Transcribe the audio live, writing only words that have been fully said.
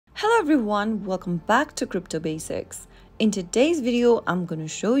Hello everyone, welcome back to Crypto Basics. In today's video, I'm going to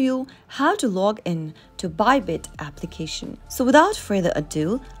show you how to log in to Bybit application. So without further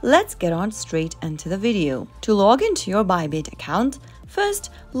ado, let's get on straight into the video. To log into your Bybit account, first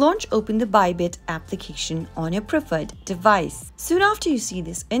open the Bybit application on your preferred device. Soon after you see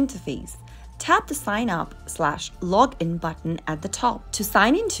this interface, tap the sign up/login button at the top. To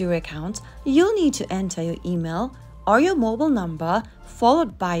sign into your account, you'll need to enter your email or your mobile number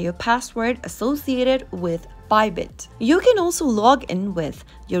followed by your password associated with Bybit. You can also log in with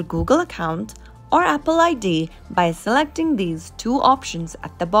your Google account or Apple ID by selecting these two options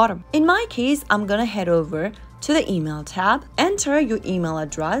at the bottom. In my case, I'm gonna head over to the email tab, enter your email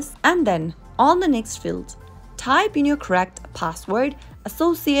address, and then on the next field, type in your correct password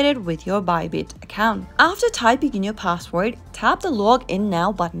associated with your Bybit account. After typing in your password, tap the Login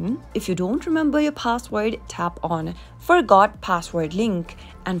Now button. If you don't remember your password, tap on Forgot Password link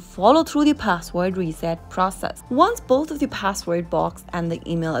and follow through the password reset process. Once both of the password box and the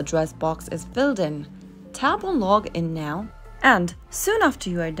email address box is filled in, tap on Login Now, and soon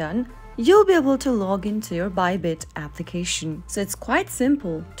after you are done, you'll be able to log into your Bybit application. So it's quite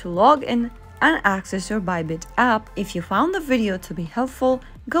simple to log in and access your Bybit app. If you found the video to be helpful,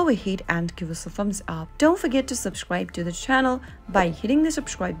 go ahead and give us a thumbs up. Don't forget to subscribe to the channel by hitting the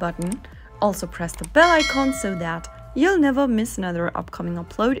subscribe button. Also press the bell icon so that you'll never miss another upcoming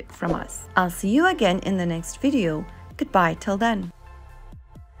upload from us. I'll see you again in the next video. Goodbye till then.